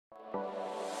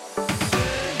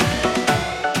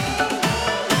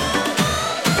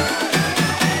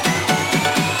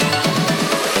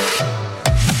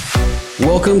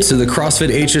Welcome to the CrossFit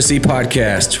HSE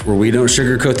podcast, where we don't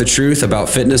sugarcoat the truth about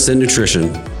fitness and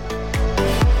nutrition.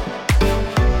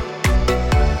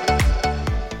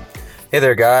 Hey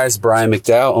there, guys. Bryan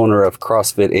McDowell, owner of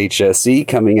CrossFit HSE,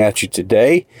 coming at you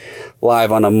today,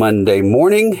 live on a Monday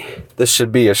morning. This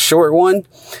should be a short one.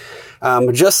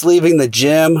 Just leaving the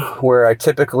gym where I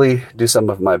typically do some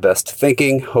of my best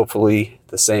thinking. Hopefully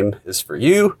the same is for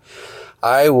you.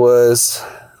 I was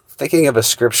thinking of a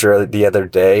scripture the other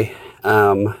day.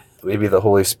 Maybe the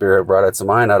Holy Spirit brought it to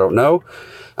mind. I don't know.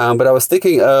 But I was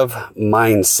thinking of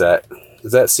mindset.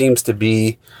 That seems to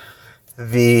be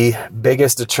the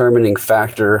biggest determining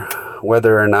factor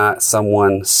whether or not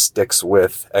someone sticks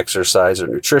with exercise or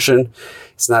nutrition.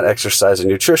 It's not exercise and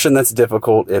nutrition that's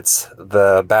difficult. It's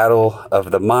the battle of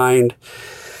the mind,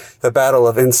 the battle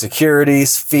of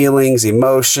insecurities, feelings,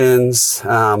 emotions,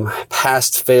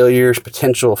 past failures,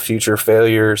 potential future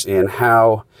failures, and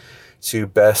how to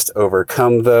best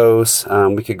overcome those.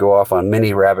 We could go off on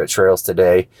many rabbit trails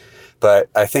today, but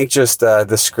I think just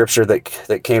the scripture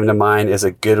that came to mind is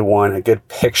a good one, a good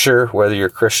picture, whether you're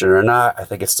Christian or not. I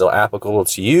think it's still applicable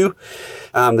to you.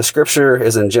 The scripture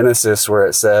is in Genesis, where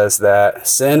it says that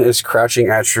sin is crouching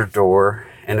at your door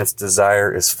and its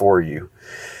desire is for you.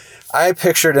 I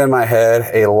pictured in my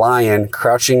head a lion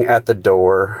crouching at the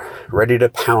door, ready to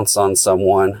pounce on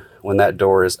someone when that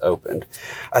door is opened.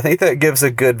 I think that gives a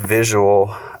good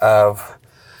visual of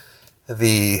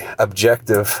the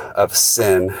objective of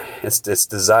sin. Its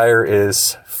desire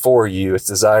is for you. Its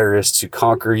desire is to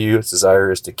conquer you. Its desire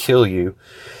is to kill you.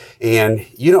 And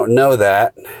you don't know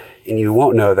that, and you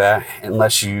won't know that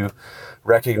unless you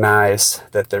recognize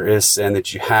that there is sin,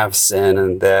 that you have sin,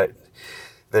 and that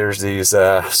there's these,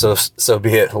 so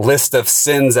be it, list of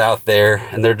sins out there,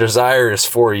 and their desire is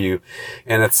for you.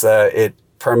 And it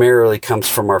primarily comes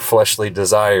from our fleshly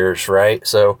desires, right?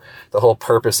 So the whole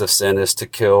purpose of sin is to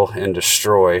kill and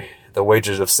destroy. The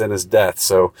wages of sin is death.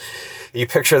 So you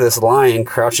picture this lion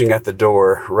crouching at the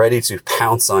door, ready to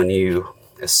pounce on you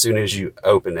as soon as you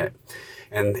open it.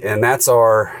 And that's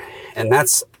on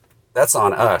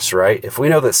us, right? If we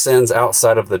know that sin's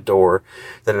outside of the door,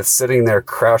 that it's sitting there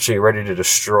crouching, ready to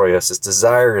destroy us, its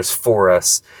desire is for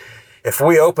us. If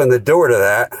we open the door to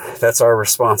that, that's our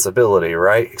responsibility,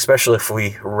 right? Especially if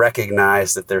we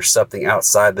recognize that there's something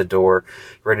outside the door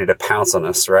ready to pounce on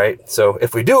us, right? So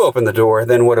if we do open the door,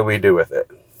 then what do we do with it?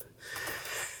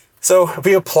 So if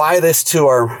we apply this to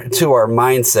our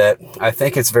mindset, I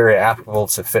think it's very applicable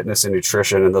to fitness and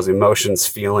nutrition and those emotions,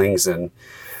 feelings, and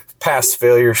past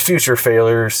failures, future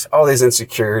failures, all these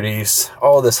insecurities,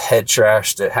 all this head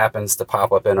trash that happens to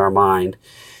pop up in our mind.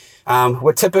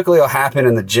 What typically will happen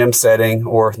in the gym setting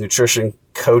or nutrition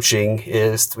coaching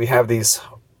is we have these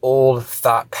old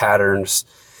thought patterns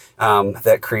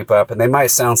that creep up, and they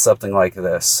might sound something like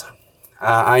this.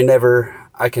 I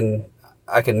can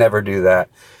never do that.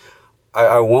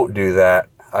 I won't do that.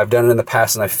 I've done it in the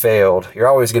past and I failed. You're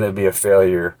always going to be a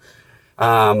failure.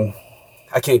 I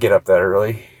can't get up that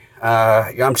early.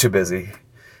 I'm too busy.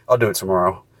 I'll do it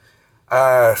tomorrow.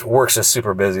 Work's just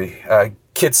super busy.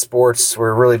 Kids sports,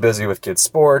 we're really busy with kids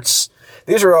sports.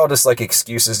 These are all just like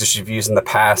excuses that you've used in the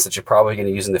past that you're probably going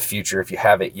to use in the future if you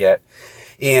haven't yet.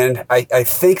 And I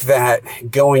think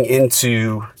that going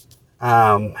into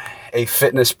a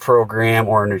fitness program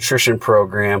or a nutrition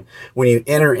program, when you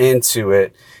enter into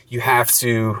it, you have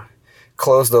to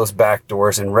close those back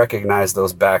doors and recognize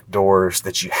those back doors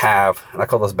that you have. And I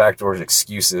call those back doors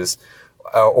excuses,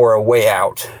 or a way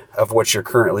out of what you're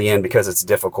currently in because it's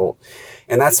difficult.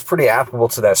 And that's pretty applicable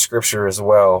to that scripture as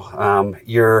well.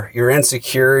 Your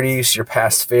insecurities, your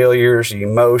past failures, your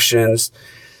emotions,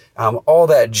 all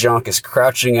that junk is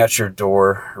crouching at your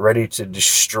door, ready to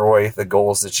destroy the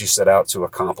goals that you set out to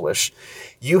accomplish.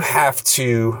 You have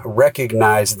to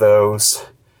recognize those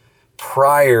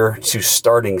prior to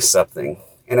starting something.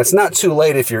 And it's not too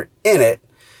late if you're in it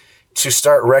to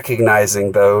start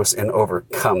recognizing those and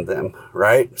overcome them,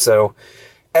 right? So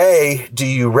A, do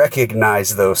you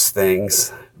recognize those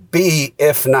things? B,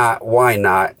 if not, why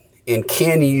not? And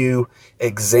can you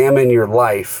examine your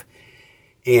life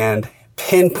and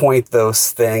pinpoint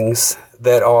those things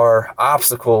that are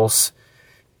obstacles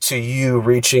to you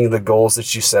reaching the goals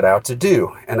that you set out to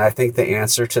do? And I think the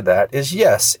answer to that is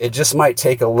yes. It just might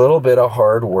take a little bit of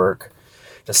hard work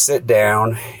to sit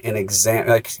down and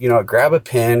examine, grab a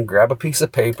pen, grab a piece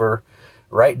of paper,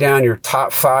 write down your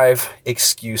top 5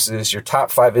 excuses, your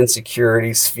top 5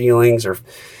 insecurities, feelings, or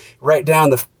write down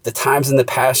the times in the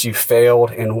past you failed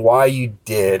and why you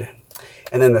did.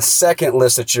 And then the second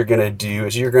list that you're going to do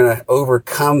is you're going to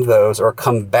overcome those or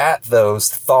combat those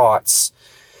thoughts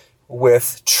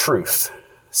with truth.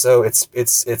 So it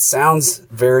sounds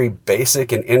very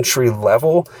basic and entry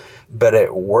level, but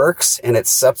it works, and it's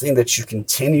something that you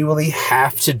continually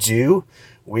have to do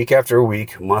week after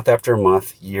week, month after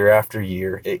month, year after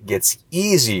year. It gets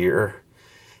easier,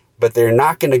 but they're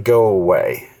not going to go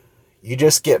away. You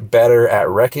just get better at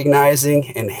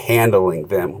recognizing and handling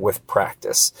them with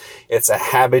practice. It's a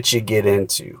habit you get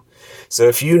into. So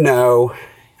if you know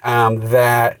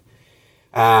that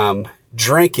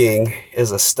drinking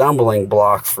is a stumbling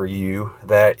block for you,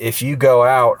 that if you go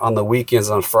out on the weekends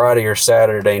on Friday or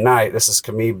Saturday night, this is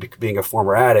me being a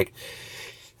former addict,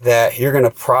 that you're going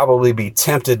to probably be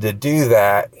tempted to do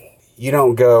that. You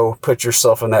don't go put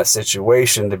yourself in that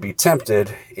situation to be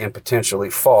tempted and potentially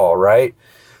fall, right?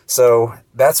 So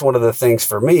that's one of the things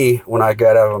for me when I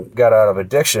got out of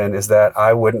addiction, is that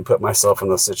I wouldn't put myself in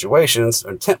those situations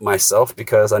and tempt myself,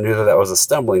 because I knew that was a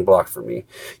stumbling block for me.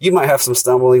 You might have some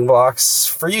stumbling blocks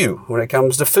for you when it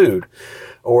comes to food,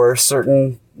 or a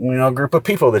certain, group of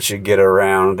people that you get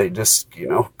around. They just,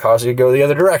 cause you to go the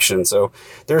other direction. So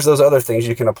there's those other things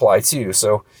you can apply too.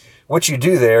 So what you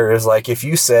do there is, like, if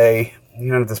you say,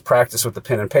 this practice with the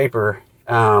pen and paper,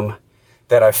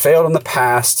 that I failed in the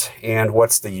past, and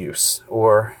what's the use?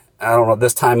 Or, I don't know,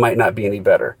 this time might not be any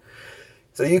better.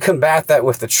 So you combat that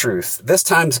with the truth. This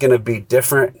time's going to be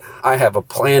different. I have a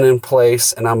plan in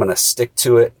place, and I'm going to stick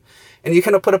to it. And you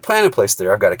kind of put a plan in place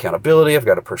there. I've got accountability. I've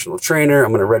got a personal trainer.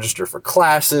 I'm going to register for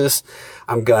classes.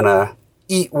 I'm going to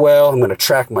eat well. I'm going to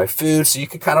track my food. So you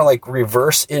can kind of like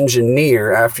reverse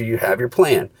engineer after you have your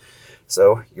plan.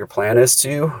 So your plan is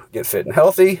to get fit and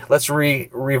healthy. Let's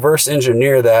reverse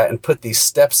engineer that and put these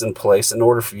steps in place in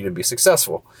order for you to be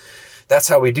successful. That's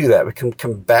how we do that. We can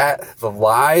combat the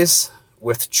lies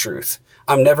with truth.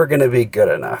 I'm never going to be good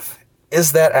enough.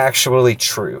 Is that actually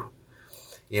true?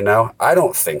 I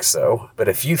don't think so. But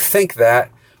if you think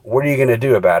that, what are you going to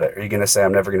do about it? Are you going to say,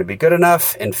 I'm never going to be good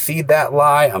enough, and feed that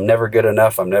lie? I'm never good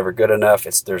enough. I'm never good enough.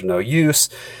 There's no use.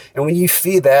 And when you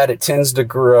feed that, it tends to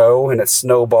grow, and it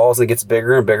snowballs and gets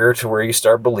bigger and bigger to where you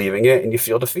start believing it and you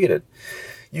feel defeated.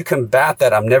 You combat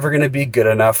that, I'm never going to be good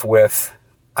enough, with,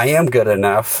 I am good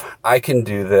enough. I can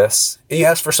do this. And you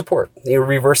ask for support. You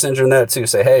reverse engineer that too.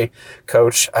 Say, hey,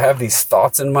 coach, I have these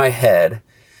thoughts in my head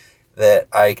that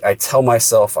I tell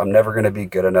myself I'm never going to be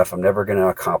good enough. I'm never going to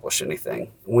accomplish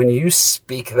anything. When you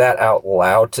speak that out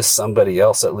loud to somebody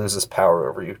else, it loses power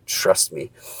over you. Trust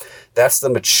me. That's the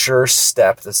mature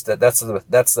step.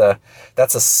 That's a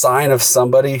sign of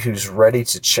somebody who's ready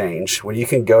to change. When you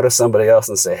can go to somebody else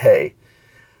and say, hey,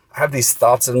 I have these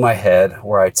thoughts in my head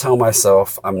where I tell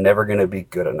myself I'm never going to be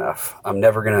good enough. I'm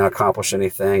never going to accomplish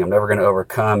anything. I'm never going to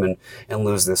overcome and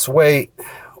lose this weight.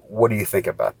 What do you think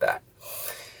about that?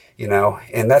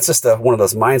 And that's just one of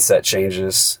those mindset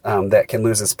changes that can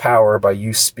lose its power by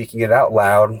you speaking it out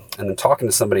loud and then talking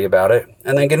to somebody about it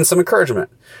and then getting some encouragement.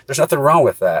 There's nothing wrong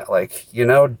with that. Like,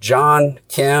 John,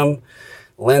 Kim,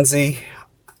 Lindsay,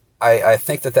 I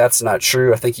think that's not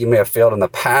true. I think you may have failed in the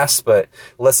past, but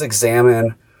let's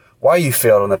examine why you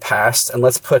failed in the past, and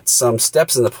let's put some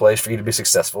steps into place for you to be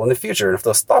successful in the future. And if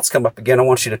those thoughts come up again, I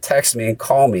want you to text me and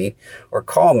call me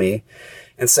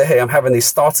and say, hey, I'm having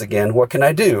these thoughts again. What can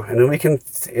I do? And then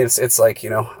it's like,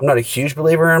 I'm not a huge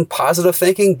believer in positive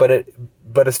thinking, but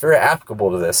it's very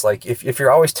applicable to this. Like if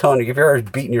you're always if you're always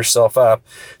beating yourself up,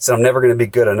 saying I'm never going to be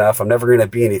good enough, I'm never going to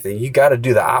be anything, you got to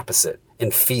do the opposite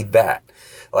and feed that.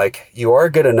 Like, you are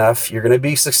good enough. You're going to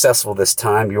be successful this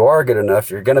time. You are good enough.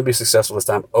 You're going to be successful this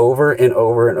time, over and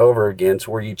over and over again,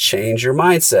 to where you change your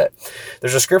mindset.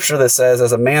 There's a scripture that says,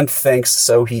 as a man thinks,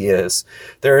 so he is.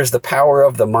 There is the power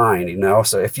of the mind,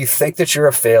 So if you think that you're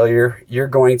a failure, you're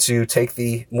going to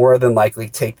more than likely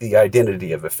take the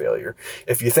identity of a failure.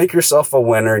 If you think yourself a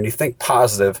winner and you think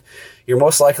positive, you're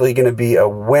most likely going to be a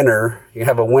winner. You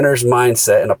have a winner's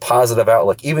mindset and a positive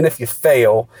outlook. Even if you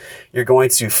fail, you're going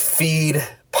to feed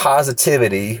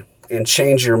positivity and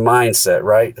change your mindset,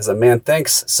 right? As a man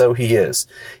thinks, so he is.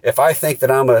 If I think that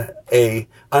I'm a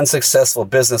unsuccessful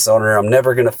business owner, I'm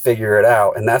never going to figure it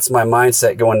out, and that's my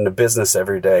mindset going into business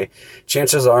every day,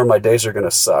 chances are my days are going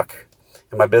to suck.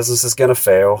 And my business is going to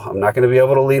fail. I'm not going to be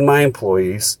able to lead my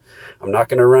employees. I'm not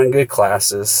going to run good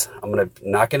classes.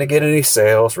 Not going to get any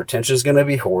sales. Retention is going to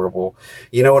be horrible.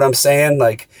 You know what I'm saying?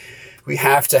 Like, we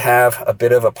have to have a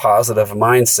bit of a positive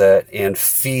mindset and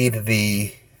feed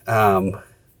the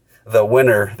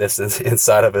winner that's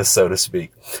inside of us, so to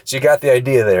speak. So you got the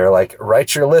idea there. Like,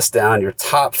 write your list down, your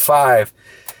top 5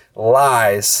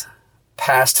 lies,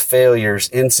 past failures,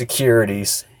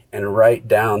 insecurities, and write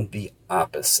down the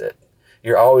opposite.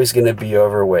 you're always going to be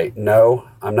overweight. No,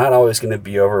 I'm not always going to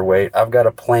be overweight. I've got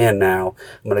a plan now.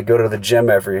 I'm going to go to the gym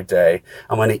every day.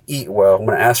 I'm going to eat well. I'm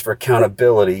going to ask for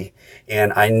accountability.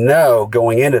 And I know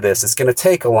going into this, it's going to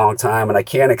take a long time, and I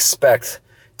can't expect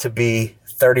to be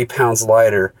 30 pounds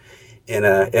lighter in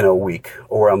a week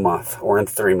or a month or in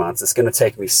 3 months. It's going to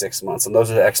take me 6 months. And those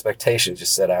are the expectations you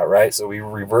set out, right? So we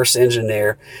reverse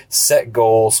engineer, set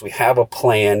goals. We have a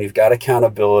plan. You've got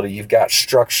accountability. You've got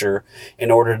structure in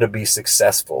order to be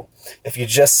successful. If you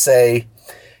just say,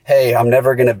 hey, I'm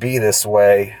never going to be this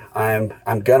way, I'm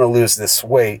going to lose this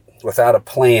weight without a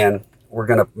plan, we're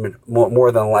going to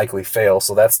more than likely fail.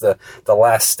 So that's the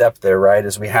last step there, right?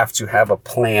 Is we have to have a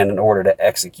plan in order to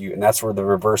execute. And that's where the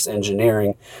reverse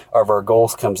engineering of our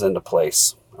goals comes into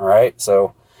place. All right.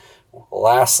 So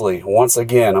lastly, once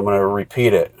again, I'm going to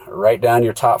repeat it. Write down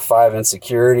your top 5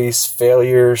 insecurities,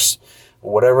 failures,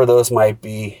 whatever those might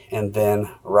be, and then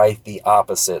write the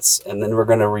opposites. And then we're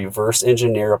going to reverse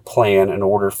engineer a plan in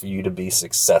order for you to be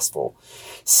successful.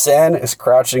 Sin is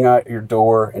crouching at your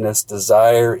door, and its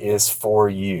desire is for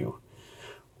you.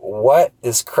 What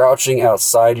is crouching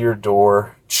outside your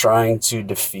door trying to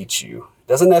defeat you? It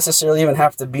doesn't necessarily even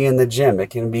have to be in the gym.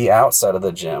 It can be outside of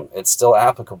the gym. It's still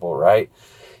applicable, right?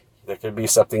 There could be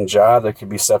something job. There could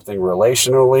be something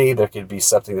relationally. There could be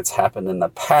something that's happened in the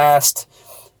past.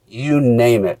 You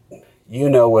name it. You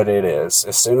know what it is.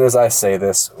 As soon as I say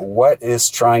this, what is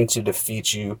trying to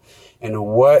defeat you, and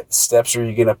what steps are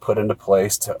you going to put into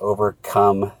place to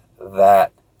overcome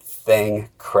that thing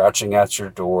crouching at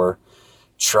your door,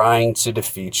 trying to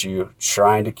defeat you,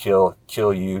 trying to kill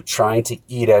you, trying to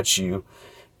eat at you?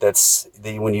 That's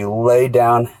when you lay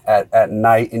down at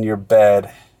night in your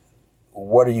bed,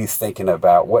 what are you thinking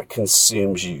about? What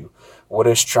consumes you? What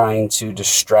is trying to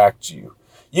distract you?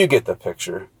 You get the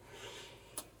picture.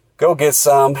 Go get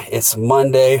some. It's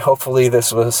Monday. Hopefully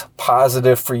this was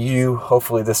positive for you.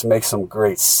 Hopefully this makes some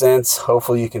great sense.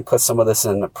 Hopefully you can put some of this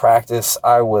into practice.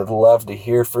 I would love to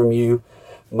hear from you.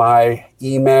 My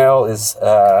email is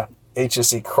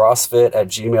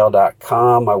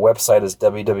hsecrossfit@gmail.com. My website is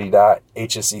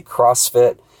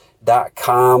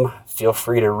www.hsecrossfit.com. Feel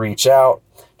free to reach out.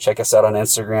 Check us out on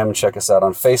Instagram and check us out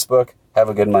on Facebook. Have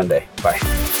a good Monday. Bye.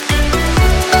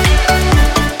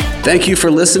 Thank you for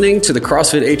listening to the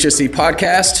CrossFit HSE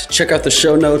podcast. Check out the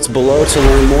show notes below to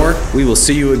learn more. We will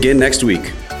see you again next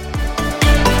week.